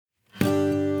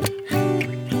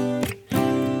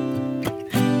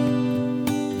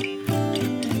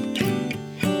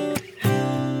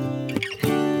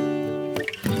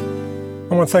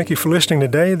want to thank you for listening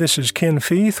today. This is Ken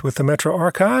Feith with the Metro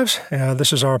Archives.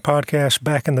 This is our podcast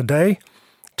Back in the Day.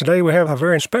 Today we have a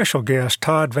very special guest,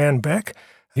 Todd Van Beck.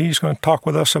 He's going to talk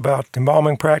with us about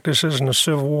embalming practices in the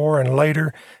Civil War and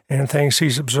later, and things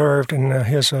he's observed in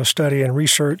his study and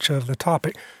research of the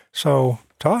topic. So,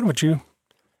 Todd, would you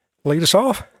lead us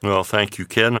off? Well, thank you,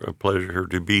 Ken. A pleasure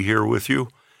to be here with you.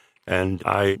 And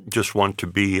I just want to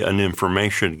be an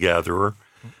information gatherer.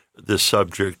 This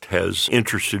subject has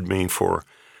interested me for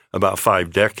about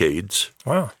 5 decades.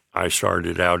 Wow. I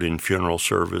started out in funeral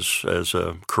service as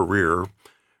a career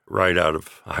right out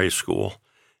of high school.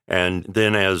 And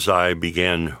then as I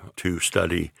began to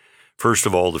study, first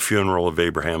of all, the funeral of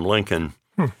Abraham Lincoln,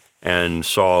 and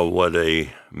saw what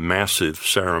a massive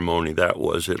ceremony that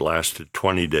was. It lasted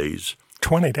 20 days.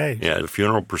 20 days? Yeah, the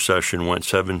funeral procession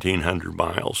went 1,700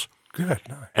 miles. Good.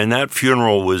 And that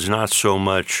funeral was not so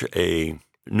much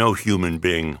no human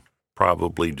being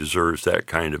probably deserves that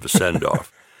kind of a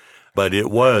send-off. But it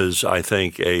was, I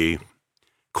think, a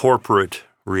corporate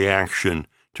reaction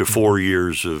to 4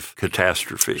 years of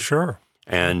catastrophe. Sure.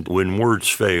 And when words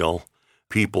fail,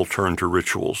 people turn to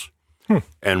rituals.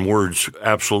 And words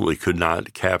absolutely could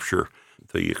not capture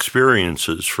the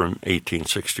experiences from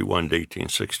 1861 to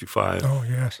 1865. Oh,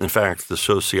 yes. In fact, the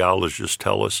sociologists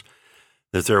tell us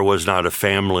that there was not a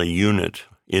family unit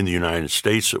in the United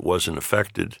States that wasn't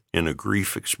affected in a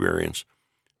grief experience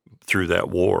through that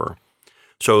war.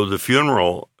 So the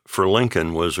funeral for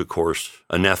Lincoln was, of course,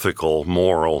 an ethical,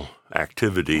 moral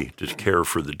activity to care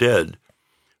for the dead,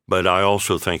 but I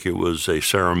also think it was a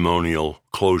ceremonial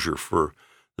closure for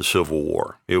the Civil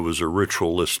War. It was a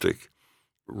ritualistic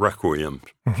requiem,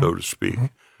 so to speak,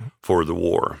 for the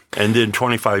war. And then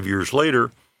 25 years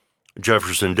later,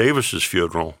 Jefferson Davis's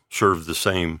funeral served the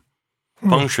same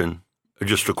function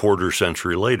just a quarter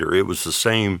century later. It was the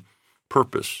same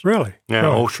purpose. Really? Yeah,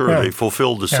 really? oh, sure. Yeah. They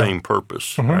fulfilled the same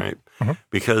purpose, right?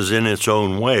 Because in its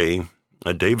own way,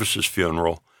 Davis's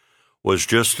funeral was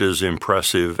just as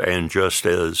impressive and just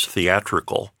as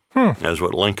theatrical as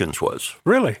what Lincoln's was.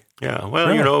 Really? Yeah. Well,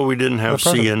 Really? we didn't have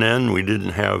CNN. We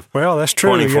didn't have that's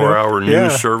true. 24-hour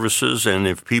news services. And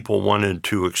if people wanted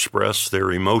to express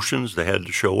their emotions, they had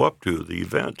to show up to the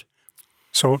event.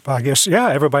 So I guess,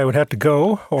 everybody would have to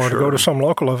go or to go to some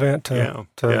local event to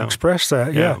express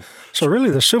that. Yeah. So really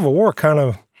the Civil War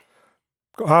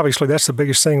obviously that's the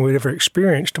biggest thing we'd ever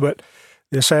experienced, but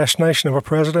the assassination of a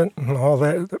president and all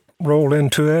that rolled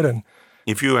into it. And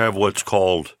if you have what's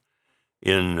called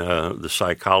in the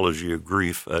psychology of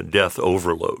grief, death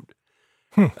overload,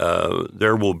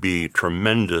 there will be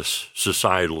tremendous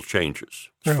societal changes.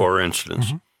 For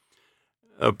instance,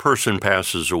 a person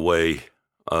passes away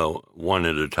one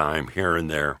at a time here and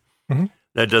there.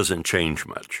 That doesn't change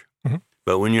much.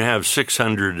 But when you have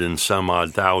 600 and some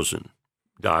odd thousand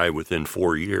die within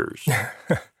 4 years,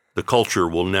 the culture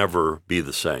will never be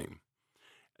the same.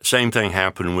 Same thing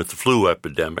happened with the flu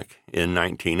epidemic in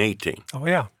 1918. Oh,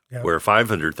 yeah. Where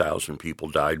 500,000 people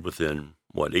died within,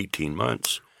 18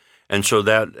 months. And so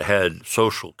that had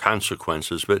social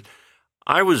consequences. But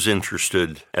I was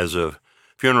interested as a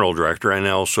funeral director and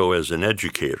also as an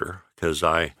educator, because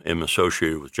I am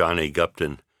associated with John A.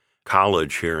 Gupton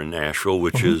College here in Nashville,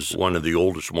 which is one of the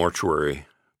oldest mortuary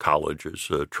colleges,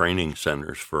 training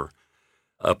centers for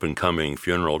up-and-coming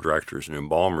funeral directors and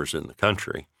embalmers in the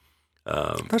country.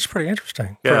 That's pretty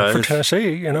interesting for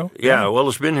Tennessee, Yeah, well,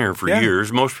 it's been here for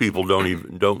years. Most people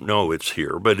don't know it's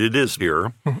here, but it is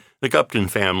here. The Gupton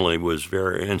family was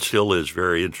and still is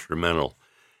very instrumental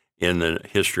in the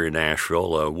history of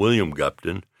Nashville. William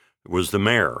Gupton was the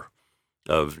mayor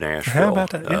of Nashville. How about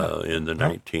that? In the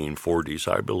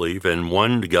 1940s, I believe, and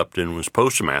one Gupton was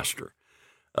postmaster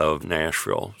of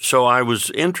Nashville. So I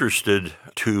was interested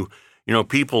to,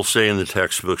 people say in the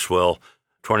textbooks,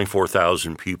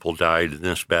 24,000 people died in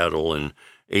this battle and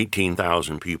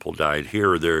 18,000 people died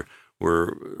here. There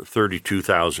were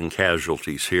 32,000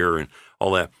 casualties here and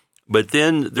all that. But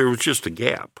then there was just a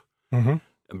gap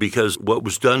because what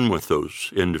was done with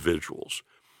those individuals?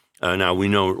 Now, we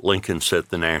know Lincoln set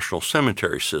the National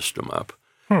Cemetery System up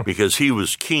because he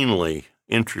was keenly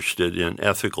interested in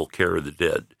ethical care of the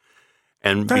dead.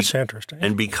 And that's interesting.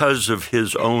 And because of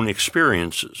his own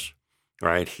experiences,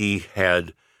 right, he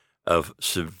had of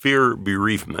severe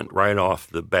bereavement right off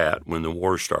the bat when the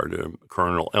war started.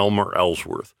 Colonel Elmer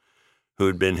Ellsworth, who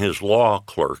had been his law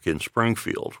clerk in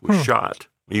Springfield, was shot.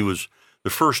 He was the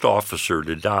first officer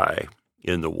to die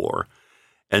in the war.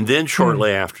 And then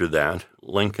shortly after that,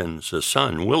 Lincoln's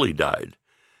son, Willie, died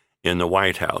in the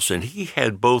White House. And he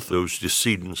had both those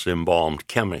decedents embalmed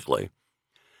chemically.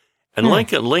 And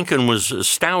Lincoln was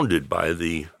astounded by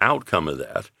the outcome of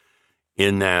that.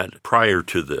 in that prior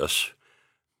to this,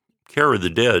 Care of the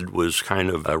Dead was kind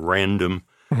of a random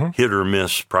hit or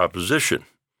miss proposition,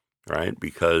 right?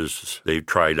 Because they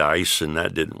tried ice and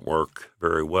that didn't work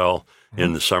very well.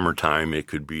 In the summertime, it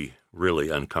could be really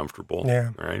uncomfortable,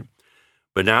 right?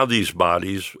 But now these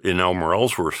bodies, in Elmer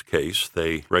Ellsworth's case,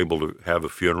 they were able to have a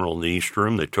funeral in the East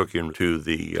Room. They took him to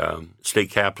the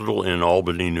state capitol in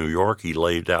Albany, New York. He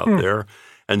laid out there.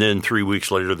 And then 3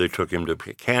 weeks later, they took him to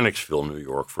Mechanicsville, New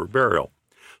York for burial.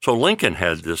 So Lincoln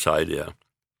had this idea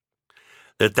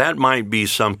that might be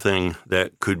something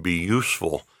that could be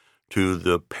useful to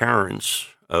the parents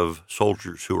of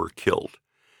soldiers who were killed.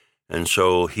 And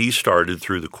so he started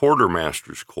through the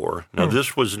Quartermaster's Corps. Now,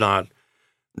 this was not,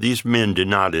 these men did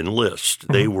not enlist.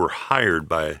 They were hired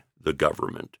by the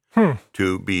government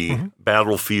to be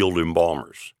battlefield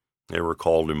embalmers. They were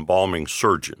called embalming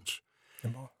surgeons.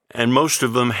 And most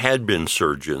of them had been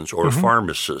surgeons or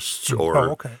pharmacists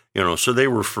or, so they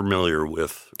were familiar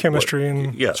with chemistry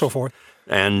and so forth.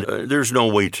 And there's no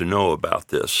way to know about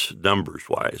this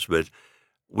numbers-wise, but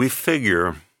we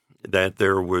figure that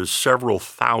there was several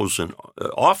thousand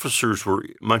officers were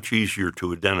much easier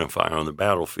to identify on the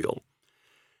battlefield.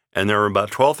 And there were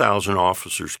about 12,000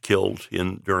 officers killed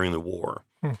during the war.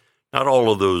 Not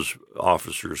all of those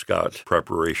officers got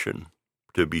preparation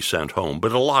to be sent home,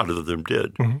 but a lot of them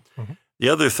did. The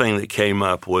other thing that came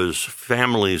up was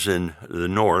families in the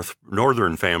North,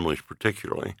 northern families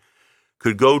particularly,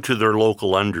 could go to their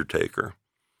local undertaker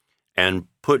and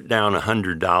put down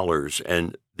 $100,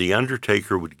 and the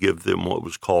undertaker would give them what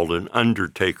was called an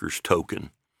undertaker's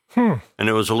token. And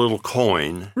it was a little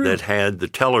coin that had the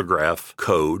telegraph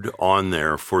code on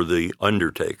there for the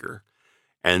undertaker.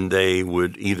 And they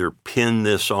would either pin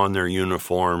this on their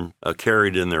uniform, carry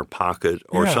it in their pocket,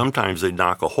 or sometimes they'd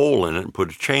knock a hole in it and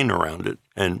put a chain around it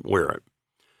and wear it.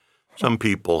 Some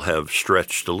people have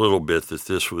stretched a little bit that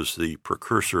this was the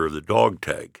precursor of the dog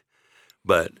tag.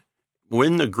 But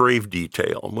when the grave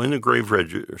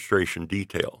registration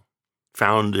detail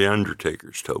found the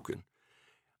undertaker's token,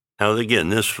 now again,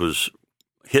 this was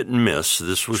hit and miss.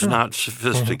 This was not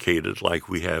sophisticated like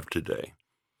we have today.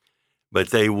 But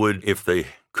they would, if they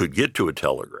could get to a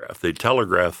telegraph, they'd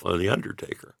telegraph the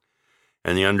undertaker.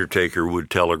 And the undertaker would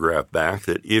telegraph back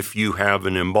that if you have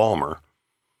an embalmer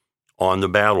on the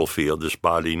battlefield, this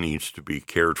body needs to be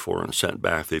cared for and sent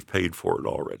back. They've paid for it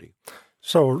already.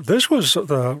 So this was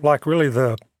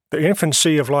the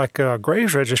infancy of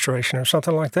graves registration or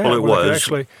something like that. Well, it was.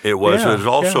 It was. Yeah, it was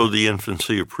also the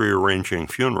infancy of prearranging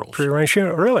funerals. Really?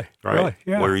 Right. Really?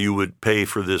 Yeah. Where you would pay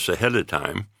for this ahead of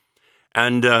time.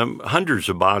 And hundreds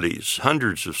of bodies,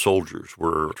 hundreds of soldiers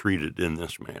were treated in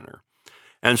this manner.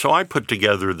 And so I put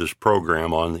together this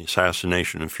program on the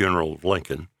assassination and funeral of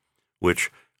Lincoln, which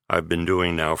I've been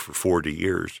doing now for 40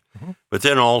 years. But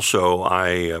then also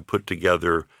I put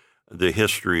together the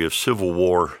history of Civil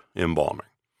War embalming.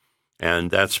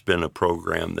 And that's been a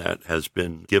program that has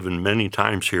been given many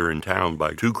times here in town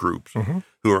by two groups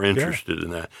who are interested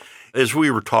in that. As we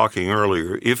were talking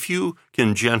earlier, if you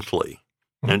can gently,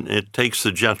 and it takes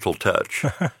the gentle touch,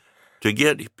 to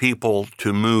get people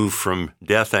to move from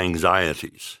death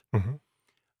anxieties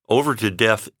over to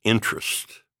death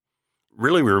interest,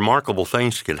 really remarkable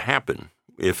things can happen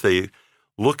if they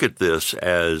look at this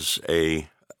as a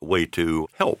way to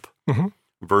help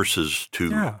versus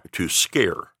to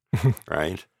scare,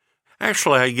 right?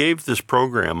 Actually, I gave this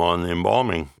program on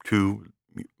embalming to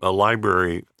a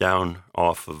library down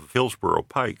off of Hillsborough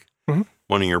Pike,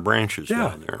 one of your branches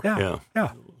down there.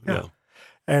 Yeah.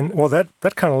 And, well,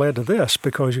 that kind of led to this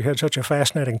because you had such a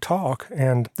fascinating talk,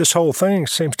 and this whole thing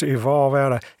seems to evolve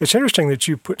out of – it's interesting that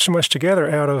you put so much together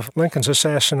out of Lincoln's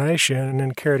assassination and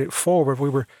then carried it forward. We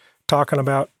were talking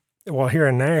about, well, here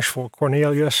in Nashville,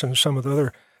 Cornelius and some of the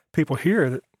other people here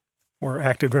that were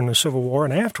active during the Civil War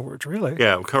and afterwards, really.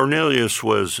 Yeah, Cornelius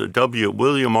was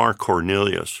William R.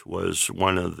 Cornelius was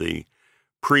one of the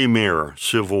premier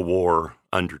Civil War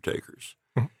undertakers.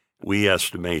 We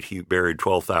estimate he buried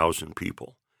 12,000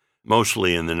 people,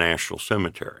 mostly in the National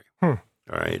Cemetery,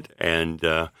 right? And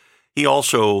he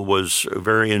also was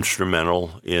very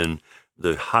instrumental in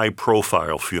the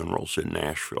high-profile funerals in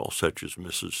Nashville, such as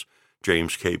Mrs.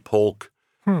 James K. Polk,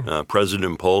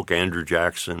 President Polk, Andrew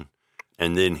Jackson,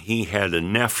 and then he had a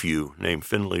nephew named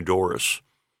Finley Doris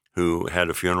who had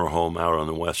a funeral home out on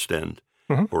the West End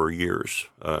for years,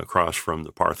 across from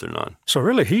the Parthenon. So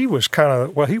really he was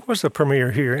he was the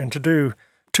premier here, and to do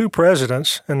two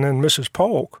presidents and then Mrs.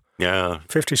 Polk,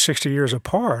 50, 60 years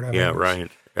apart. I mean, right.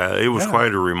 It was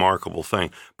quite a remarkable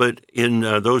thing. But in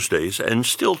those days, and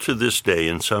still to this day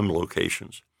in some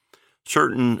locations,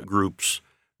 certain groups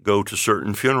go to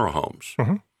certain funeral homes.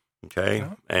 Okay?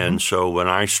 Yeah. And so when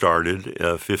I started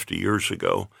 50 years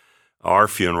ago, our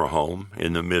funeral home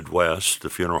in the Midwest, the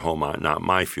funeral home, not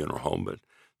my funeral home, but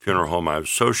funeral home I was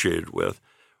associated with,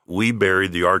 we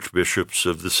buried the archbishops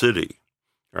of the city,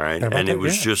 right? And it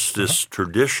was just this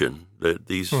tradition that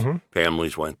these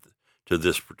families went to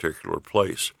this particular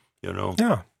place, you know?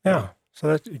 Yeah. So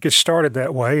that it gets started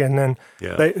that way, and then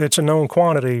Yeah. it's a known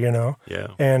quantity, you know. Yeah.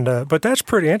 And but that's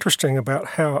pretty interesting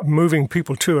about how moving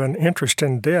people to an interest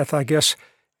in death. I guess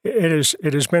it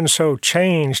has been so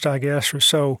changed. I guess, or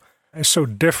so it's so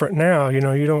different now. You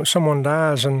know, someone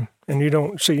dies and you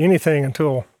don't see anything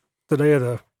until the day of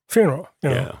the funeral. You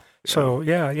know? Yeah. So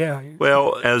yeah.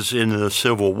 Well, as in the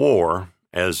Civil War,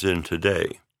 as in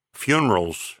today,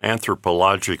 funerals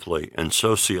anthropologically and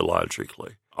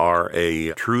sociologically are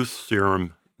a truth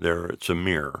serum. It's a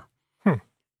mirror.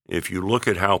 If you look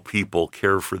at how people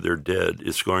care for their dead,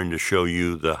 it's going to show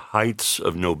you the heights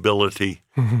of nobility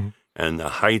and the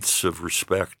heights of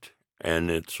respect,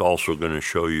 and it's also going to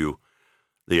show you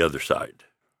the other side.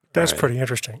 That's right? pretty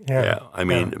interesting. Yeah. I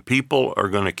mean, people are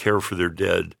going to care for their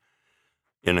dead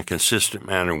in a consistent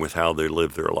manner with how they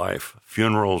live their life.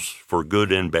 Funerals, for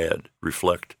good and bad,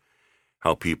 reflect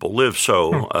how people live.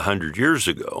 So 100 years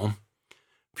ago,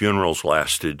 funerals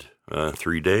lasted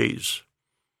 3 days,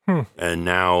 and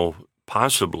now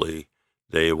possibly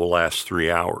they will last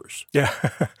 3 hours. Yeah.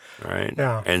 Right?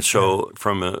 Yeah. And so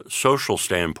from a social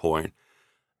standpoint,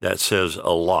 that says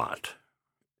a lot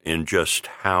in just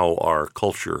how our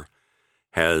culture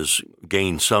has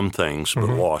gained some things but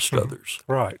lost others.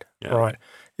 Right. Yeah. Right.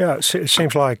 Yeah. It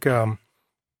seems like, turn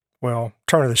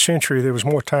of the century, there was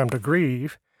more time to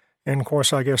grieve. And, of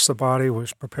course, I guess the body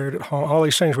was prepared at home. All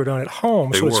these things were done at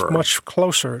home, so it's much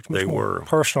closer. It's much more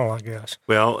personal, I guess.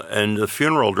 Well, and the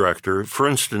funeral director, for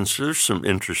instance, there's some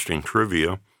interesting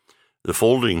trivia. The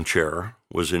folding chair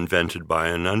was invented by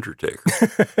an undertaker.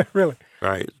 Really?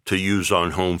 Right, to use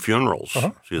on home funerals,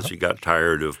 because he got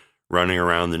tired of running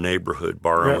around the neighborhood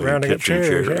borrowing kitchen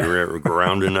chairs,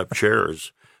 rounding up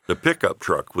chairs. The pickup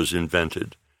truck was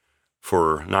invented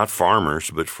for not farmers,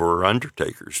 but for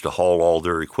undertakers to haul all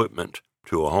their equipment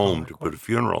to a home to put a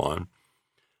funeral on.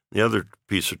 The other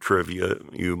piece of trivia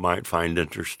you might find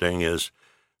interesting is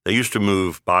they used to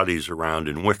move bodies around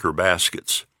in wicker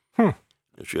baskets.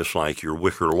 It's just like your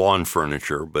wicker lawn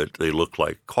furniture, but they look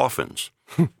like coffins.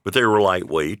 But they were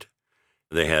lightweight.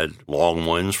 They had long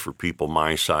ones for people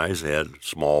my size. They had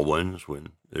small ones when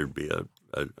there'd be a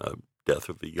death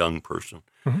of a young person.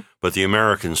 But the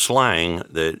American slang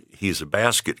that he's a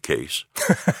basket case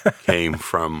came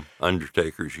from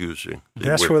undertakers using the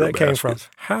That's where that baskets. came from.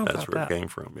 How about That's where that? it came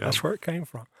from, yeah. That's where it came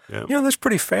from. Yeah. You know, that's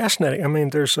pretty fascinating. I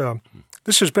mean, there's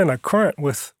this has been a current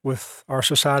with our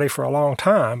society for a long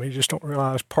time. You just don't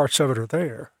realize parts of it are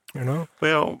there, you know?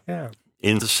 Well, Yeah.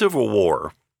 in the Civil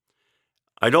War,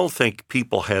 I don't think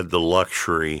people had the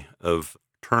luxury of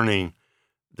turning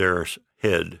their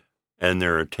head and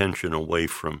their attention away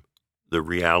from the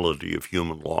reality of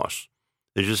human loss.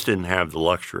 They just didn't have the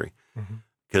luxury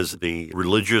because the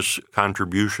religious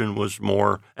contribution was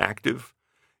more active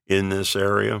in this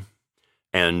area,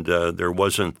 and there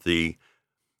wasn't the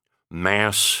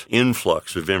mass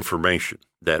influx of information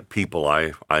that people,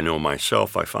 I know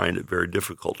myself, I find it very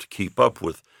difficult to keep up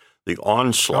with the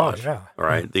onslaught,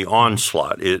 right? The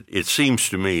onslaught. It seems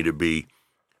to me to be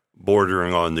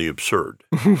bordering on the absurd,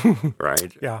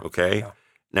 right? Yeah. Okay? Yeah.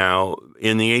 Now,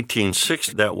 in the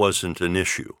 1860s, that wasn't an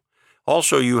issue.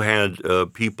 Also, you had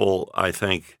people, I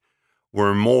think,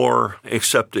 were more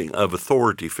accepting of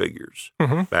authority figures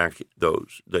back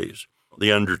those days.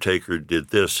 The undertaker did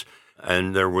this,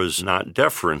 and there was not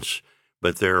deference,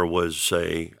 but there was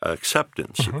a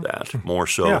acceptance of that, more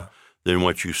so than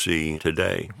what you see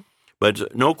today.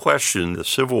 But no question, the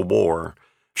Civil War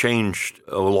changed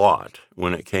a lot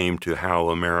when it came to how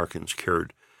Americans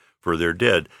cared for their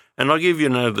dead. And I'll give you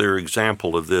another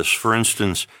example of this. For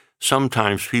instance,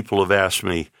 sometimes people have asked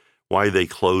me why they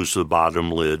close the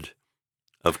bottom lid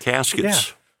of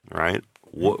caskets, right?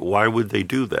 Why would they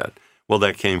do that? Well,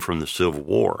 that came from the Civil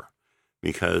War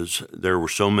because there were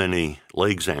so many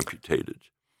legs amputated,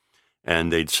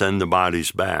 and they'd send the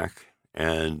bodies back,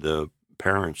 and the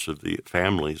parents of the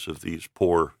families of these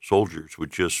poor soldiers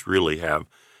would just really have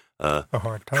a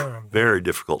hard time. Very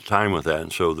difficult time with that.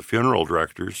 And so the funeral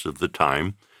directors of the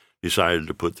time decided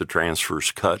to put the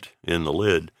transverse cut in the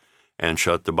lid and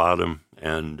shut the bottom,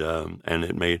 and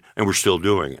we're still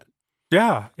doing it.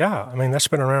 Yeah. I mean, that's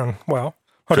been around,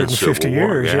 150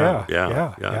 years.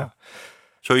 Yeah.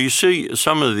 So you see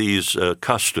some of these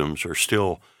customs are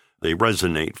still, they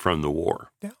resonate from the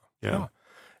war. Yeah.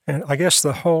 And I guess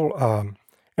the whole,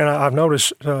 And I've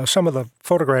noticed some of the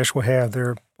photographs we have, there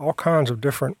are all kinds of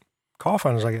different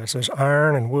coffins, I guess. There's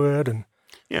iron and wood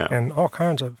and all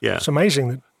kinds of. Yeah. It's amazing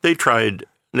that They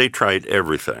tried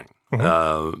everything.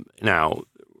 Now,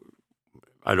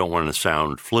 I don't want to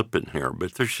sound flippant here,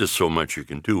 but there's just so much you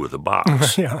can do with a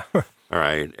box. Yeah. All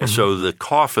right. So the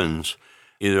coffins,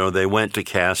 they went to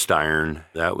cast iron.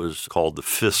 That was called the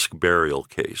Fisk burial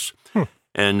case.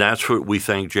 And that's what we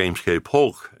think James K.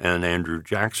 Polk and Andrew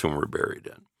Jackson were buried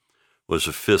in, was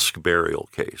a Fisk burial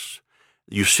case.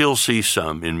 You still see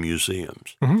some in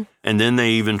museums. And then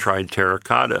they even tried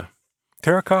terracotta.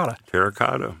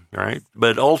 Terracotta, right?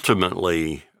 But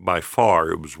ultimately, by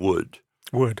far, it was wood.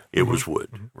 It was wood,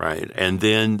 right? And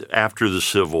then after the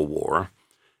Civil War,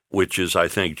 which is, I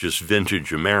think, just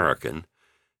vintage American,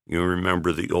 you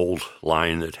remember the old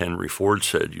line that Henry Ford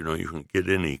said, you can get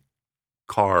any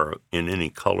car in any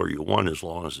color you want as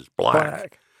long as it's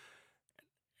black.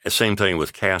 The same thing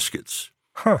with caskets.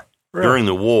 Really? During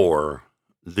the war,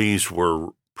 these were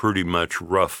pretty much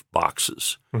rough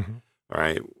boxes,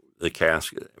 right? The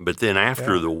casket. But then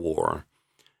after the war,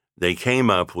 they came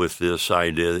up with this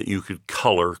idea that you could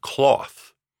color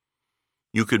cloth.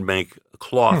 You could make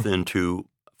cloth into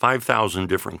 5,000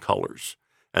 different colors.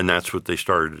 And that's what they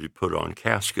started to put on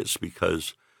caskets,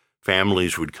 because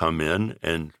families would come in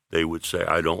and they would say,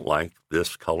 I don't like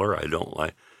this color. I don't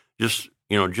like just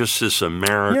this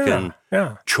American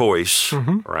choice,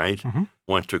 right?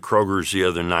 Went to Kroger's the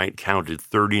other night, counted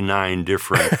 39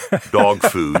 different dog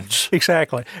foods.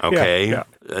 Exactly. Okay. Yeah.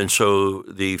 And so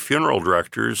the funeral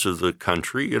directors of the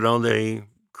country, they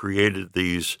created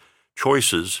these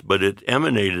choices, but it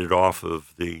emanated off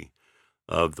of the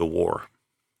war.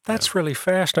 That's really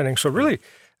fascinating. So really,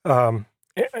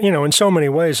 in so many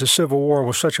ways, the Civil War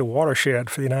was such a watershed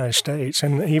for the United States.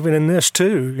 And even in this,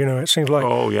 too, it seems like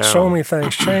so many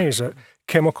things changed,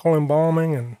 chemical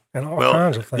embalming and all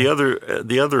kinds of things.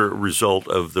 The other result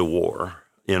of the war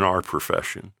in our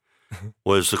profession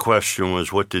was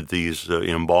what did these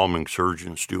embalming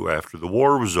surgeons do after the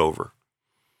war was over?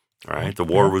 All right, the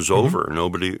war was over.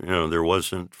 Nobody, there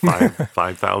wasn't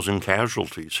 5,000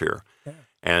 casualties here. Yeah.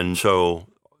 And so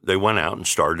they went out and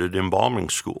started embalming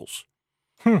schools.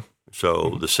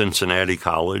 So the Cincinnati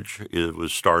College, it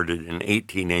was started in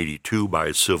 1882 by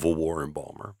a Civil War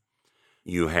embalmer.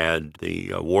 You had the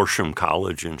Worsham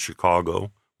College in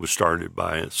Chicago, was started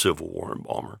by a Civil War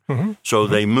embalmer. So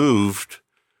they moved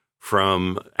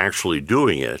from actually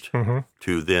doing it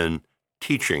to then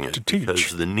teaching it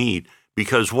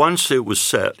because once it was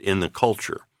set in the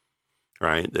culture,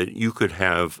 right, that you could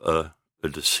have a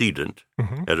decedent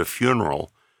at a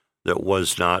funeral that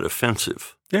was not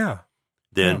offensive. Yeah.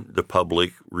 Then the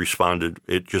public responded.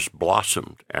 It just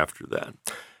blossomed after that.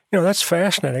 That's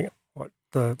fascinating.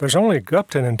 There's only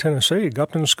Gupton in Tennessee,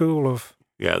 Gupton School of...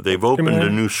 Yeah, they've opened a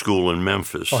new school in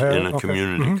Memphis in a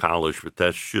community college, but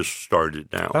that's just started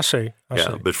now. I see.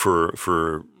 But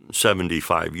for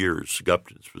 75 years,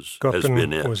 Gupton has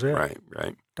been it.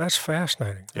 Right. That's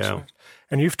fascinating.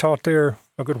 And you've taught there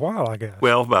a good while, I guess.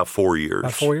 Well, about 4 years.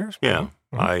 About 4 years? Yeah.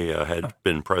 I had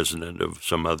been president of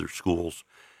some other schools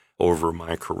over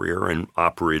my career and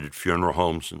operated funeral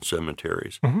homes and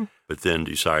cemeteries, but then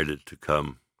decided to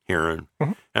come here.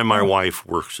 And my wife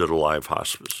works at a live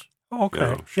hospice.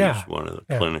 Okay. She's one of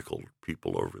the clinical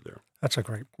people over there. That's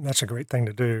a great thing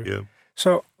to do. Yeah.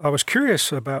 So I was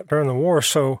curious about during the war.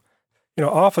 So,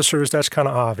 officers, that's kind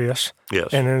of obvious.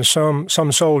 Yes. And in some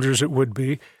soldiers it would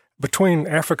be. Between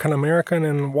African American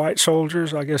and white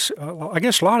soldiers, I guess a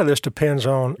lot of this depends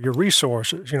on your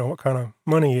resources. What kind of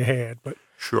money you had, but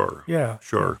sure, yeah,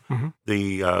 sure.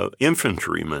 The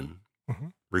infantrymen,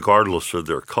 regardless of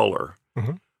their color,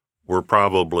 were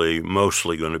probably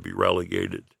mostly going to be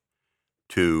relegated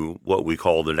to what we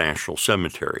call the National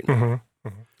Cemetery now,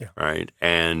 right?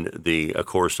 And of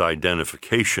course,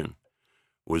 identification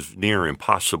was near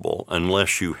impossible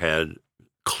unless you had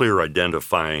clear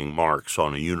identifying marks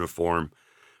on a uniform,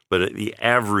 but the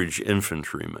average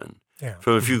infantryman. Yeah.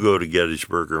 So if you go to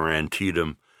Gettysburg or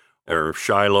Antietam or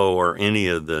Shiloh or any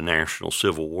of the National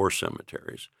Civil War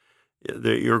cemeteries,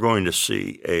 you're going to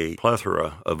see a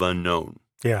plethora of unknown.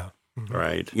 Yeah.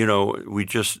 Right.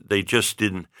 They just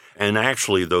didn't. And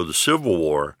actually, though, the Civil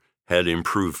War had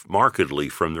improved markedly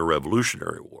from the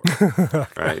Revolutionary War,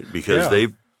 right? Because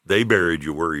they buried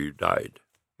you where you died.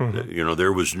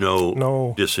 There was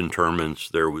no disinterments.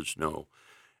 There was no.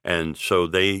 And so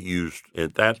they used,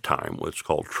 at that time, what's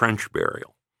called trench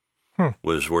burial,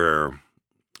 was where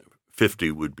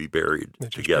 50 would be buried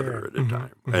together at a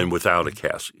time, and without a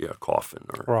coffin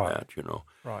or that,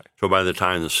 Right. So by the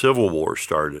time the Civil War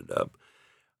started up.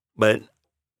 But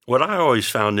what I always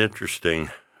found interesting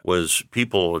was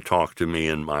people talk to me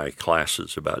in my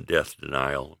classes about death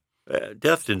denial.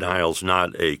 Death denial is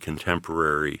not a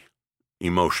contemporary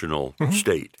emotional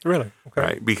state. Really? Okay.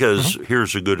 Right? Because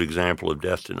here's a good example of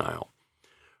death denial.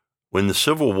 When the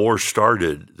Civil War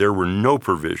started, there were no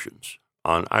provisions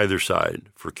on either side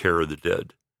for care of the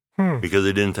dead because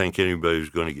they didn't think anybody was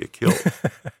going to get killed.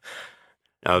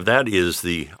 Now, that is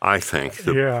I think,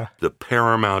 the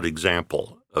paramount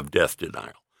example of death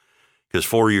denial. Because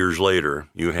 4 years later,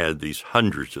 you had these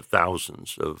hundreds of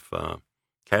thousands of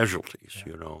casualties,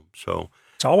 So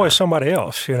it's always somebody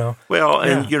else, Well,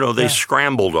 and, they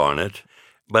scrambled on it.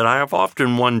 But I have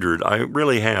often wondered, I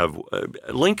really have,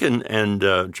 Lincoln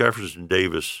and Jefferson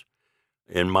Davis,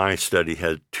 in my study,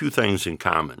 had two things in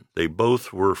common. They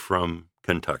both were from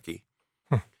Kentucky,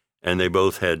 and they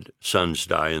both had sons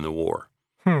die in the war.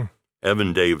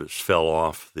 Evan Davis fell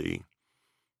off the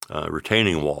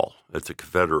retaining wall at the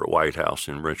Confederate White House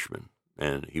in Richmond,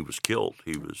 and he was killed.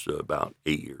 He was about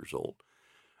 8 years old.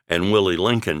 And Willie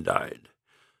Lincoln died.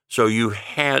 So you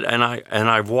had, and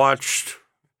I've watched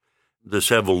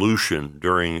this evolution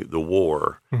during the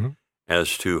war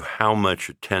as to how much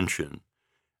attention,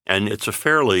 and it's a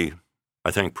fairly, I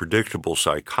think, predictable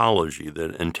psychology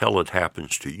that until it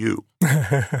happens to you,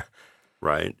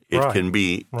 right, it can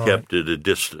be kept at a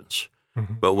distance.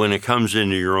 But when it comes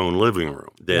into your own living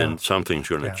room, then something's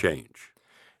going to change.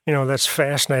 That's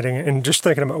fascinating. And just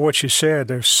thinking about what you said,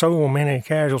 there's so many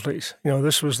casualties.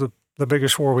 This was the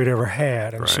biggest war we'd ever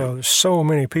had. And so there's so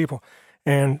many people.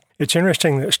 And it's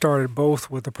interesting that it started both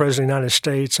with the President of the United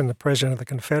States and the President of the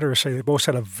Confederacy. They both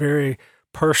had a very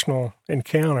personal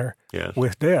encounter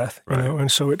with death,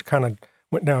 and so it kind of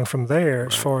went down from there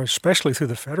as far as, especially through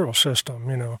the federal system,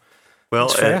 Well,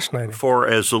 it's fascinating. For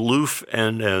as aloof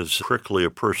and as prickly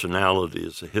a personality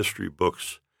as the history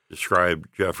books described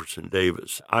Jefferson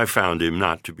Davis, I found him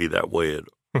not to be that way at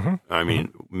all. I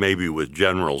mean, maybe with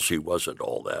generals he wasn't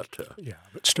all that,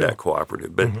 but still. that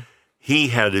cooperative. But he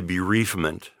had a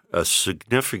bereavement,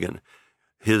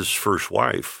 his first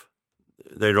wife,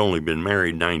 they'd only been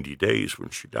married 90 days when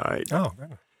she died. Oh,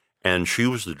 God. And she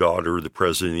was the daughter of the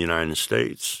President of the United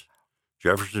States.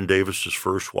 Jefferson Davis's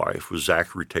first wife was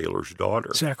Zachary Taylor's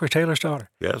daughter. Zachary Taylor's daughter.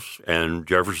 Yes, and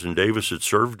Jefferson Davis had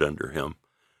served under him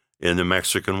in the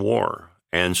Mexican War.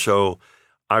 And so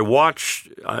I watched,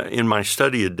 in my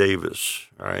study of Davis,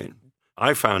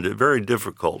 I found it very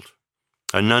difficult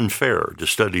and unfair to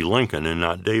study Lincoln and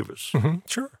not Davis.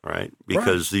 Sure. Right?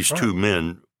 Because these two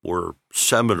men were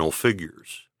seminal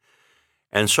figures.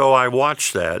 And so I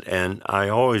watched that, and I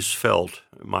always felt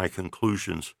my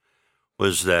conclusions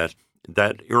was that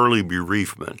early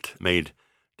bereavement made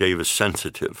Davis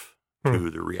sensitive to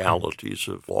the realities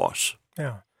of loss.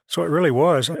 Yeah. So it really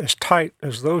was, as tight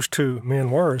as those two men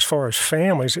were as far as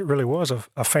families, it really was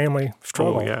a family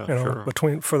struggle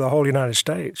for the whole United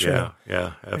States. Yeah,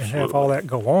 absolutely. And have all that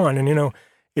go on. And,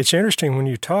 it's interesting when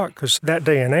you talk, because that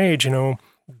day and age,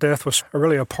 death was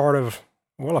really a part of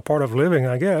living,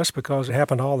 I guess, because it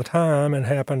happened all the time and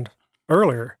happened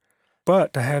earlier.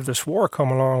 But to have this war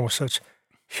come along with such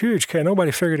huge,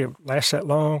 nobody figured it would last that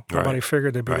long. Nobody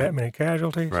figured there'd be that many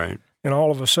casualties. Right. And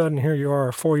all of a sudden, here you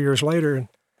are 4 years later, and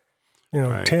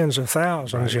tens of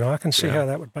thousands. I can see how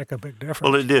that would make a big difference.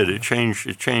 Well, it did. It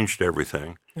changed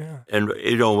everything. Yeah. And,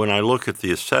 when I look at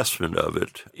the assessment of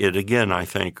it, again, I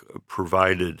think,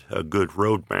 provided a good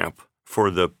roadmap for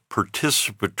the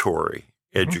participatory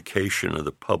education of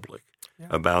the public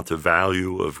about the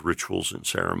value of rituals and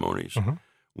ceremonies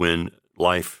when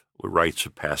rites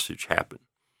of passage happen.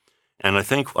 And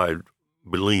I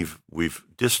believe we've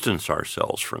distanced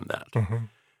ourselves from that.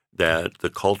 That the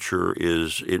culture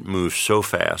it moves so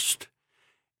fast,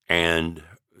 and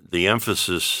the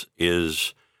emphasis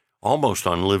is almost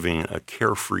on living a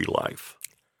carefree life,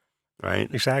 right?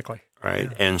 Exactly.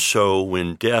 Right. Yeah. And so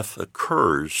when death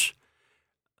occurs,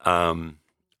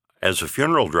 as a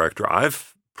funeral director,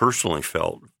 I've personally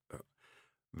felt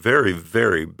very,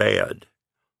 very bad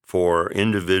for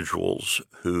individuals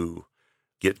who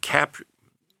get captured.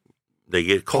 They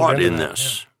get caught in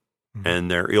this.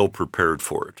 And they're ill-prepared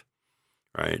for it,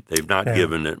 right? They've not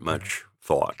given it much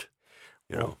thought,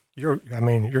 Your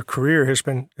career it's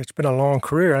been a long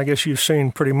career. I guess you've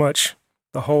seen pretty much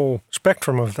the whole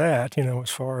spectrum of that, as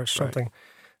far as something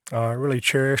really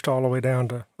cherished all the way down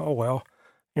to,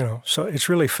 so it's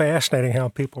really fascinating how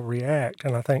people react.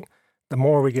 And I think the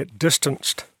more we get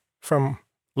distanced from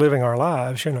living our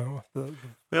lives, the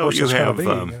worse it's going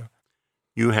to be.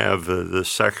 You have the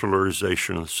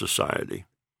secularization of society.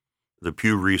 The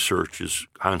Pew Research is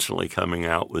constantly coming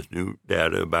out with new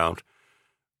data about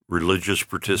religious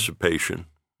participation,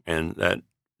 and that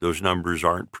those numbers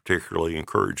aren't particularly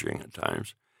encouraging at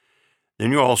times.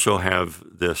 Then you also have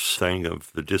this thing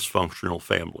of the dysfunctional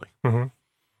family. Mm-hmm.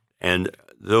 And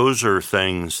those are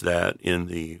things that in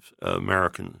the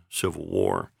American Civil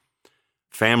War,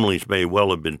 families may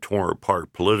well have been torn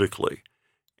apart politically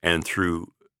and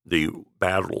through the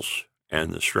battles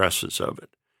and the stresses of it.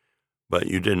 But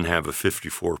you didn't have a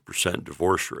 54%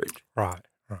 divorce rate Right.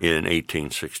 in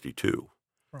 1862,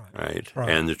 right? Right.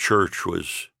 And the church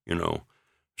was,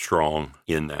 strong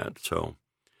in that. So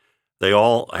they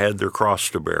all had their cross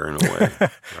to bear in a way,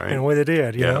 right? In a way they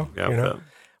did, you know. Yeah.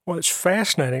 Well, it's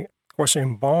fascinating. Of course,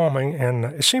 embalming, and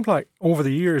it seems like over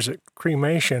the years that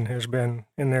cremation has been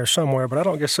in there somewhere, but I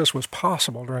don't guess this was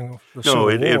possible during the Civil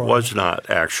War. No, it was not,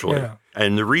 actually. Yeah.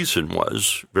 And the reason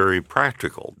was very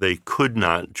practical. They could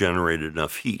not generate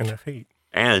enough heat.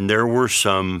 And there were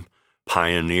some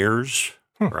pioneers,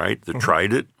 right, that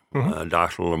tried it.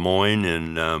 Dr. Lemoyne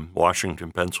in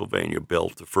Washington, Pennsylvania,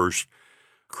 built the first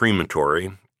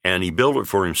crematory, and he built it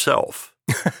for himself.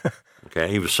 Okay,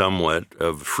 he was somewhat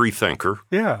of a free thinker.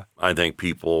 Yeah. I think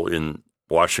people in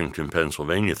Washington,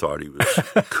 Pennsylvania thought he was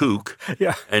a kook.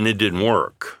 Yeah. And it didn't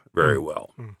work very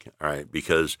well, right,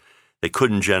 because they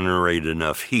couldn't generate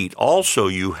enough heat. Also,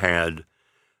 you had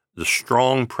the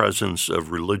strong presence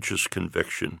of religious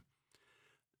conviction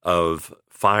of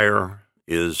fire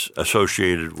is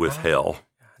associated with hell.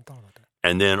 I thought of that.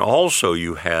 And then also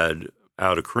you had,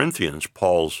 out of Corinthians,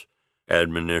 Paul's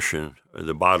admonition,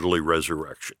 the bodily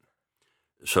resurrection.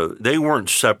 So they weren't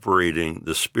separating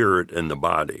the spirit and the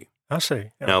body. I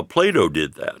see. Yeah. Now, Plato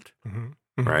did that,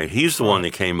 Mm-hmm. right? He's the one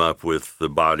that came up with the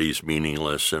body's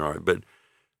meaningless, but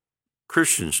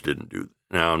Christians didn't do that.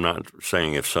 Now, I'm not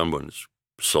saying if someone's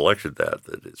selected that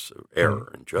it's an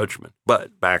error in judgment.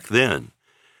 But back then,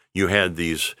 you had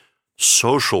these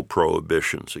social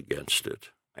prohibitions against it,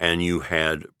 and you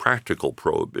had practical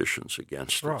prohibitions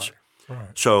against it. Right.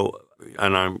 So,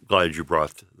 and I'm glad you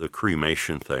brought the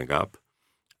cremation thing up.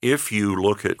 If you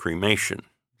look at cremation,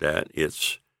 that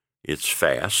it's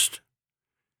fast,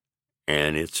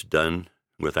 and it's done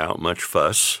without much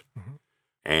fuss,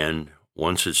 and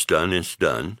once it's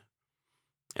done,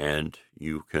 and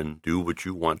you can do what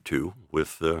you want to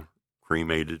with the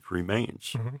cremated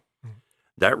remains.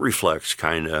 That reflects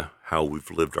kind of how we've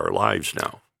lived our lives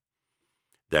now,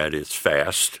 that it's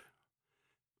fast.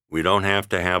 We don't have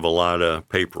to have a lot of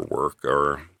paperwork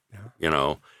or,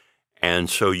 and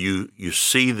so you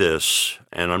see this,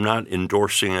 and I'm not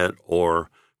endorsing it or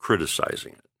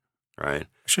criticizing it, right?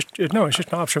 It's just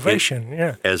an observation,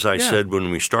 As I said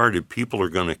when we started, people are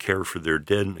going to care for their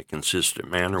dead in a consistent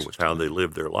manner with how they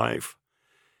live their life.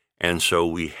 And so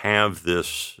we have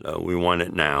this, we want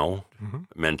it now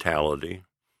mentality,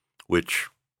 which,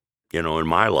 in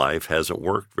my life hasn't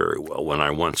worked very well. When I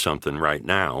want something right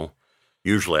now,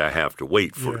 usually I have to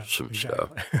wait for some stuff.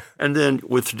 And then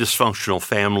with dysfunctional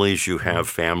families, you have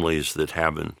families that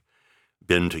haven't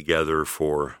been together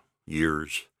for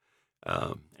years.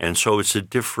 And so it's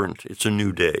a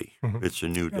new day. It's a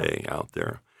new day out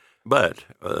there. But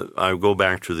I go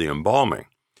back to the embalming.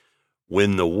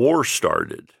 When the war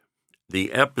started, the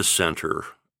epicenter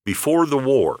before the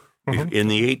war, in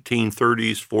the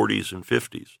 1830s, 40s, and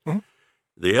 50s,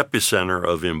 the epicenter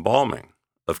of embalming,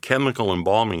 of chemical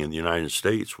embalming in the United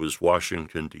States was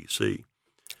Washington, D.C.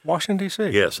 Washington, D.C.?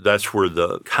 Yes, that's where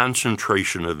the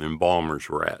concentration of embalmers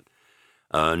were at.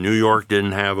 New York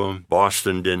didn't have them.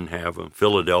 Boston didn't have them.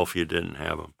 Philadelphia didn't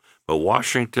have them. But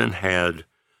Washington had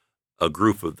a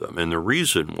group of them. And the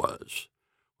reason was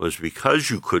because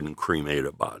you couldn't cremate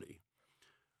a body.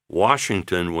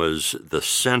 Washington was the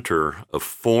center of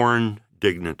foreign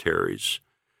dignitaries,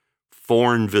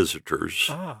 foreign visitors,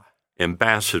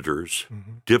 ambassadors,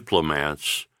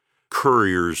 diplomats,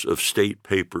 couriers of state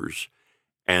papers,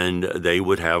 and they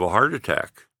would have a heart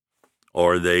attack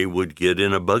or they would get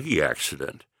in a buggy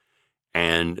accident.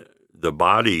 And the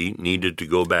body needed to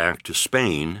go back to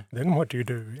Spain. Then what do you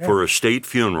do? Yeah. For a state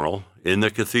funeral in the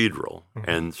cathedral.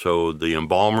 And so the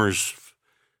embalmers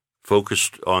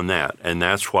focused on that. And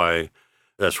that's why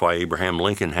Abraham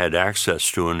Lincoln had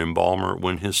access to an embalmer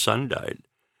when his son died.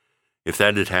 If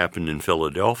that had happened in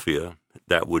Philadelphia,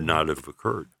 that would not have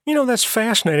occurred. That's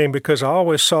fascinating because I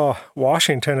always saw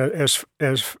Washington as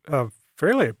a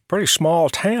pretty small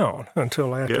town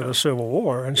until after the Civil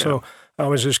War. And so I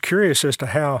was just curious as to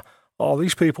how all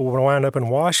these people would wind up in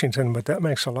Washington, but that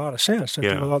makes a lot of sense. That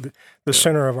they were the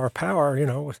center of our power,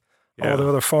 with all the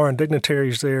other foreign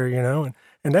dignitaries there,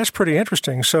 and that's pretty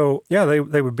interesting. So, they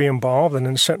would be embalmed and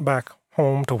then sent back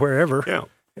home to wherever. Yeah.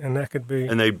 And that could be...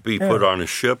 And they'd be put on a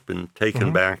ship and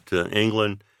taken back to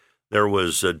England. There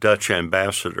was a Dutch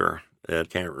ambassador I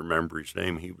can't remember his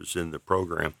name. He was in the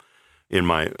program, in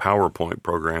my PowerPoint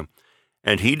program.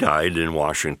 And he died in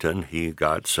Washington. He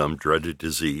got some dreaded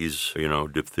disease,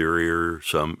 diphtheria or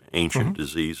some ancient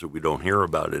disease that we don't hear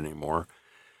about anymore.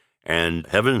 And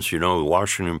heavens, the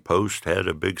Washington Post had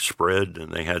a big spread,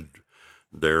 and they had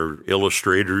their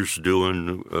illustrators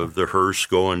doing the hearse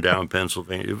going down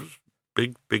Pennsylvania. It was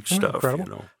big stuff,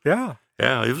 Incredible. Yeah.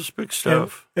 Yeah, it was big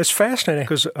stuff. And it's fascinating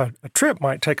because a trip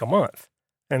might take a month.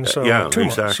 And so 2 months,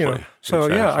 exactly. So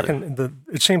exactly.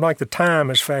 It seemed like the time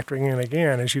is factoring in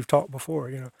again, as you've talked before,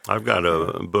 I've got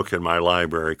a book in my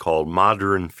library called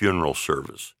Modern Funeral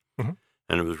Service, and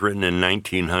it was written in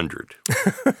 1900.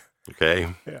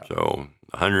 Okay, so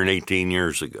 118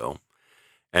 years ago,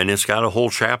 and it's got a whole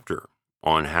chapter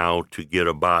on how to get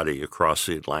a body across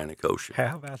the Atlantic Ocean.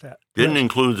 How about that? Didn't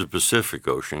include the Pacific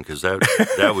Ocean because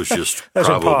that was just That's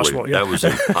probably impossible, that was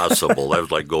impossible. That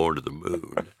was like going to the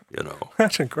moon.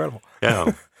 That's incredible.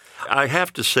 Yeah. I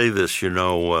have to say this,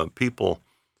 people,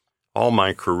 all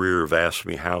my career have asked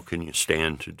me, how can you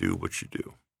stand to do what you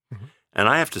do? Mm-hmm. And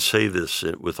I have to say this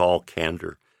with all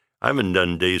candor. I haven't done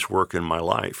a day's work in my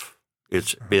life.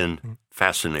 It's been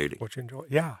fascinating. What you enjoy.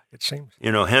 Yeah, it seems.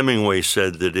 Hemingway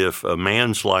said that if a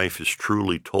man's life is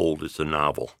truly told, it's a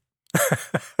novel.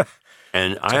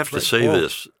 And I have to say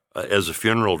this, as a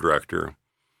funeral director,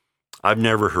 I've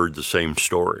never heard the same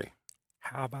story.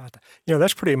 How about that?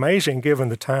 That's pretty amazing given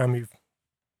the time you've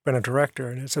been a director,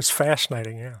 and it's just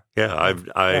fascinating, yeah.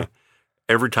 Yeah,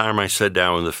 every time I sat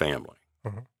down with the family,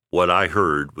 what I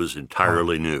heard was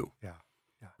entirely new. Yeah.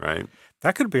 Right?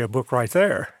 That could be a book right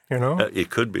there, It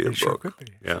could be a book. Sure could be.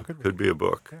 Yeah, could be a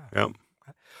book. Yeah.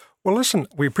 Well, listen,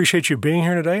 we appreciate you being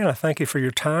here today, and I thank you for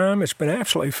your time. It's been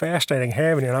absolutely fascinating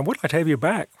having you, and I would like to have you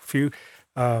back if you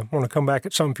want to come back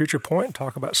at some future point and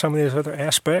talk about some of these other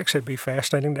aspects. It'd be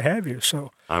fascinating to have you.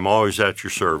 So I'm always at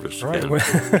your service. All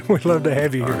right. We'd love to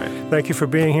have you here. Right. Thank you for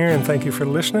being here, and thank you for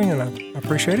listening, and I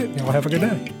appreciate it. Y'all have a good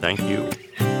day. Thank you.